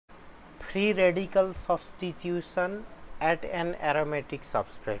free radical substitution at an aromatic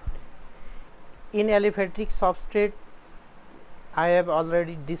substrate. In aliphatic substrate, I have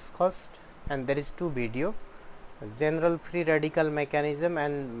already discussed, and there is two video, general free radical mechanism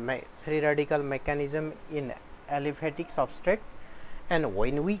and free radical mechanism in aliphatic substrate. And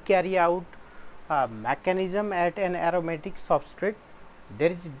when we carry out a mechanism at an aromatic substrate,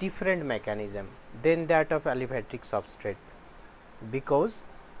 there is different mechanism than that of aliphatic substrate, because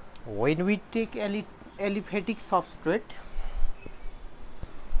when we take aliphatic substrate,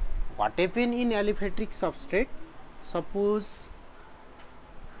 what happen in aliphatic substrate, suppose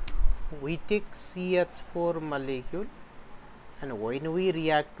we take CH4 molecule, and when we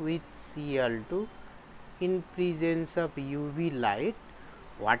react with Cl2 in presence of UV light,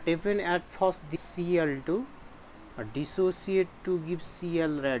 what happen at first, this Cl2 dissociate to give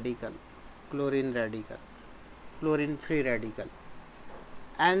Cl radical, chlorine free radical,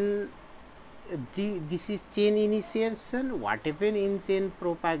 and this is chain initiation. What happen in chain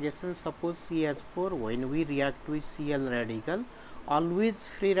propagation, suppose CH4 when we react with Cl radical, always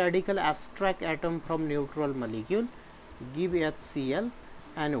free radical abstract atom from neutral molecule, give HCl,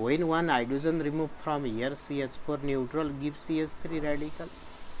 and when one hydrogen removed from here, CH4 neutral, give CH3 radical.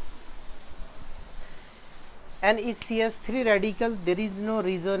 And in CH3 radical there is no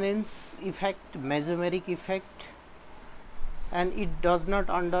resonance effect, mesomeric effect, and it does not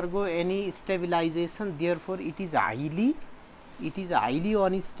undergo any stabilization, therefore it is highly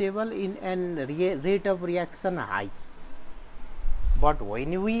unstable in and rate of reaction high. But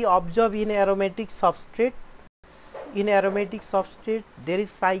when we observe in aromatic substrate, there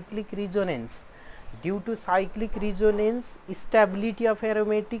is cyclic resonance. Due to cyclic resonance, stability of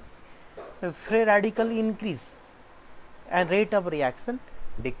aromatic free radical increase and rate of reaction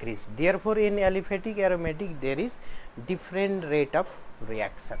decrease. Therefore, in aliphatic aromatic there is different rate of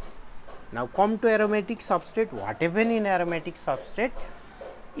reaction. Now come to aromatic substrate. What happen in aromatic substrate?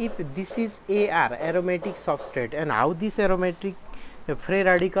 If this is aromatic substrate, and how this aromatic free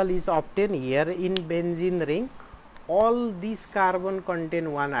radical is obtained, here in benzene ring, all these carbon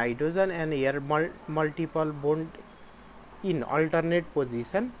contain one hydrogen, and here multiple bond in alternate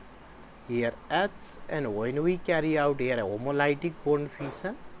position, here H, and when we carry out here homolytic bond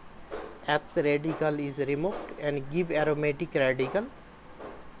fission, H radical is removed and give aromatic radical.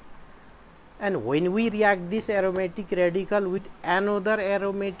 And when we react this aromatic radical with another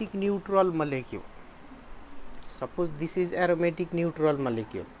aromatic neutral molecule, suppose this is aromatic neutral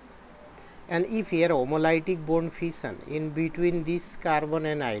molecule, and if here homolytic bond fission in between this carbon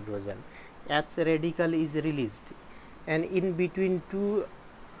and hydrogen, H radical is released, and in between two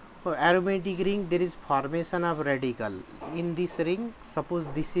aromatic ring there is formation of radical. In this ring, suppose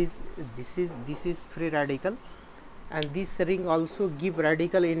this is free radical, and this ring also give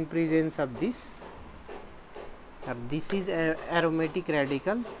radical in presence of this, and this is aromatic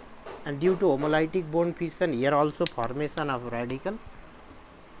radical, and due to homolytic bond fission here also formation of radical,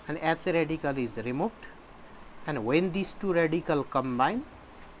 and H radical is removed, and when these two radical combine,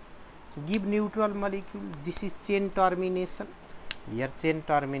 give neutral molecule. This is chain termination, here chain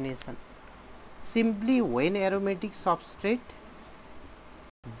termination. Simply when aromatic substrate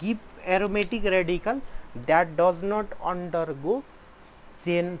give aromatic radical, that does not undergo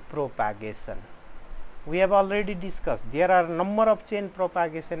chain propagation. We have already discussed there are number of chain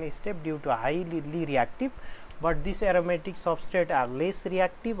propagation steps due to highly reactive, but this aromatic substrate are less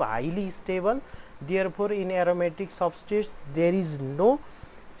reactive, highly stable. Therefore, in aromatic substrate there is no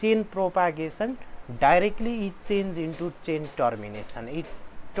chain propagation, directly it change into chain termination. It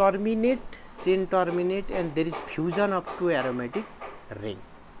chain terminate, and there is fusion of two aromatic ring.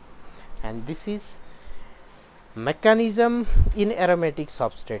 And this is mechanism in aromatic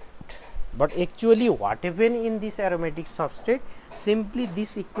substrate. But actually what happen in this aromatic substrate, simply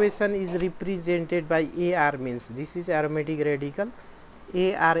this equation is represented by AR, means this is aromatic radical,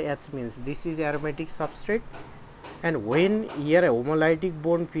 ARH means this is aromatic substrate, and when here homolytic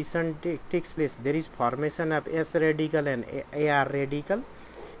bond fission takes place, there is formation of S radical and AR radical,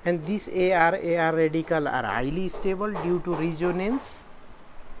 and this AR radical are highly stable due to resonance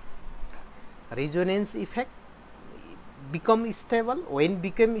effect, become stable. When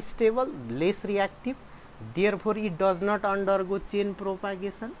become stable, less reactive, therefore it does not undergo chain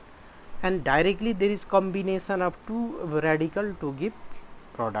propagation, and directly there is combination of two radical to give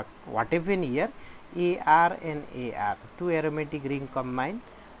product. What happen here, AR and AR, two aromatic ring combine,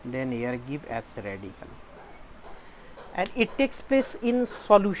 then here give H radical, and it takes place in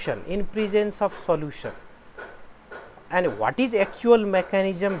solution, in presence of solution. And what is actual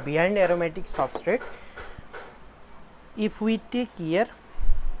mechanism behind aromatic substrate? If we take here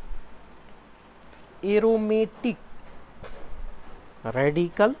aromatic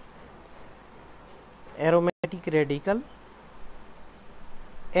radical, an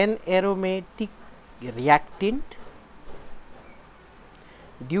aromatic reactant.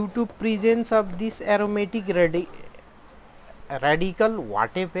 Due to presence of this aromatic radical, what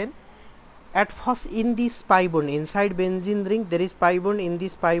happen? At first, in this pi bond, inside benzene ring there is pi bond, in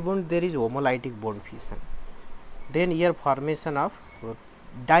this pi bond there is homolytic bond fission. Then here formation of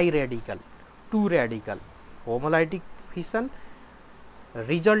diradical, two radical, homolytic fission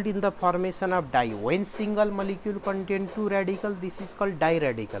result in the formation of di. When single molecule contain two radical, this is called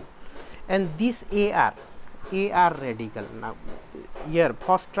diradical. And this AR radical. Now here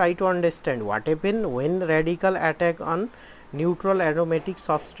first try to understand what happen when radical attack on neutral aromatic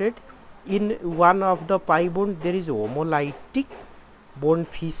substrate. In one of the pi bond there is homolytic bond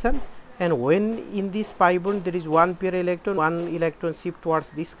fission, and when in this pi bond there is one pair electron, one electron shift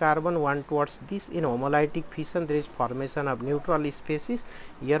towards this carbon, one towards this. In homolytic fission there is formation of neutral species.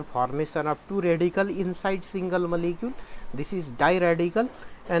 Here formation of two radical inside single molecule, this is diradical.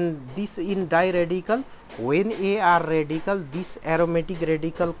 And this in diradical, when AR radical, this aromatic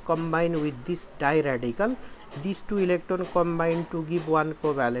radical combine with this diradical, these two electron combine to give one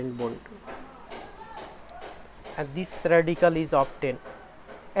covalent bond, and this radical is obtained.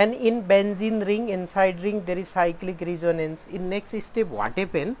 And in benzene ring, inside ring there is cyclic resonance. In next step what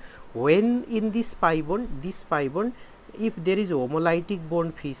happen? When in this pi bond, if there is homolytic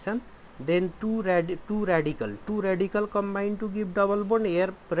bond fission, then two radical combine to give double bond,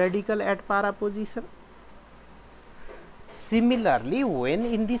 here radical at para position. Similarly, when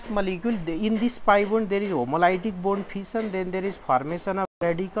in this molecule, in this pi bond there is homolytic bond fission, then there is formation of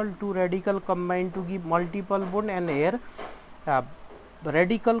radical, two radical combine to give multiple bond, and here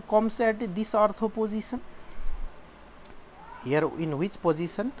radical comes at this ortho position. Here in which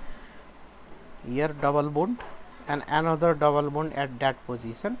position? Here double bond and another double bond at that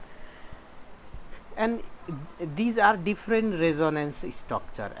position. And these are different resonance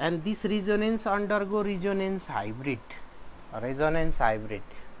structure, and this resonance undergo resonance hybrid.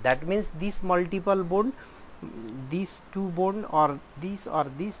 That means this multiple bond, these two bond or this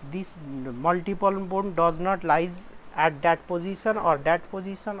multiple bond does not lies at that position or that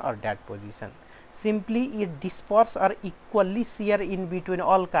position or that position. Simply it disperse or equally share in between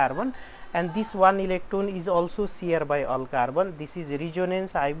all carbon, and this one electron is also shared by all carbon. This is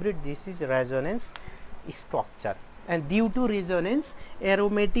resonance hybrid, this is resonance structure. And due to resonance,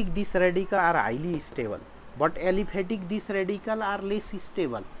 aromatic this radical are highly stable, but aliphatic this radical are less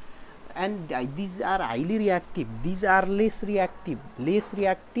stable, and these are highly reactive, these are less reactive,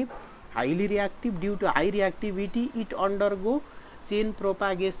 highly reactive. Due to high reactivity, it undergo chain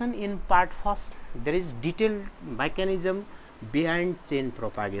propagation. In part first there is detailed mechanism behind chain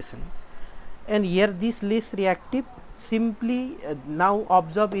propagation, and here this less reactive. Simply now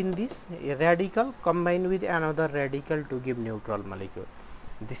observe in this radical combine with another radical to give neutral molecule.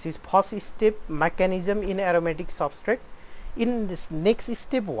 This is first step mechanism in aromatic substrate. In this next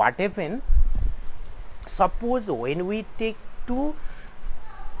step what happen? Suppose when we take two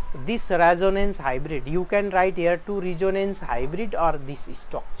this resonance hybrid, you can write here two resonance hybrid or this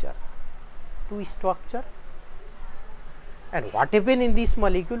structure, two structure. And what happen in this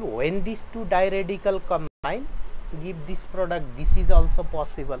molecule? When these two diradical combine, give this product, this is also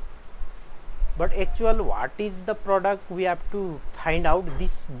possible. But actual what is the product? We have to find out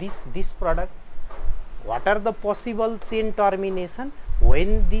this product. What are the possible chain termination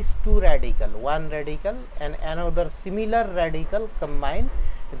when these two radical, one radical and another similar radical combine,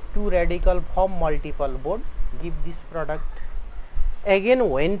 two radical form multiple bond, give this product. Again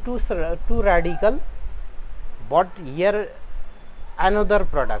when two radical, but here another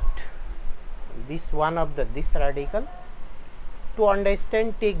product, this one of this radical. To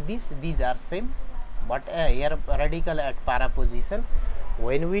understand, take this, these are same, but here radical at para position.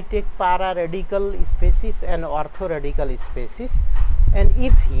 When we take para radical species and ortho radical species, and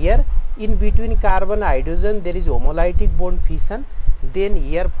if here in between carbon hydrogen there is homolytic bond fission, then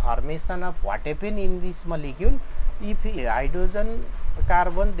here formation of what happen in this molecule? If hydrogen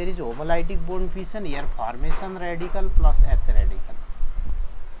carbon there is homolytic bond fission, here formation radical plus H radical,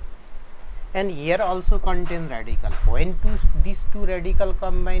 and here also contain radical. When these two radical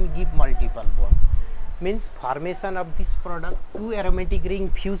combine, give multiple bond, means formation of this product, two aromatic ring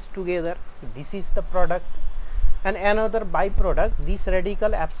fused together, this is the product. And another byproduct, this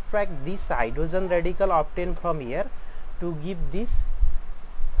radical abstract this hydrogen radical obtained from here to give this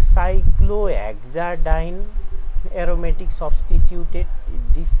cyclohexadiene aromatic substituted.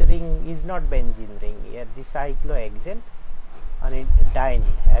 This ring is not benzene ring, here this cyclohexane and it diene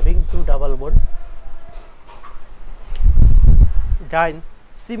having two double bond Then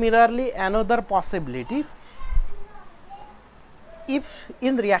similarly another possibility, if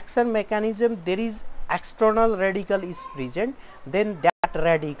in reaction mechanism there is external radical is present, then that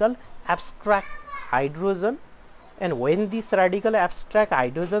radical abstract hydrogen, and when this radical abstract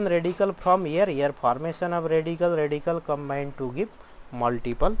hydrogen radical from here formation of radical combine to give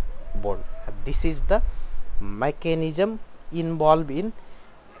multiple bond. This is the mechanism involved in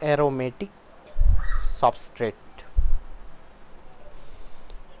aromatic substrate.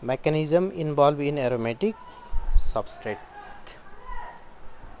 Mechanism involved in aromatic substrate.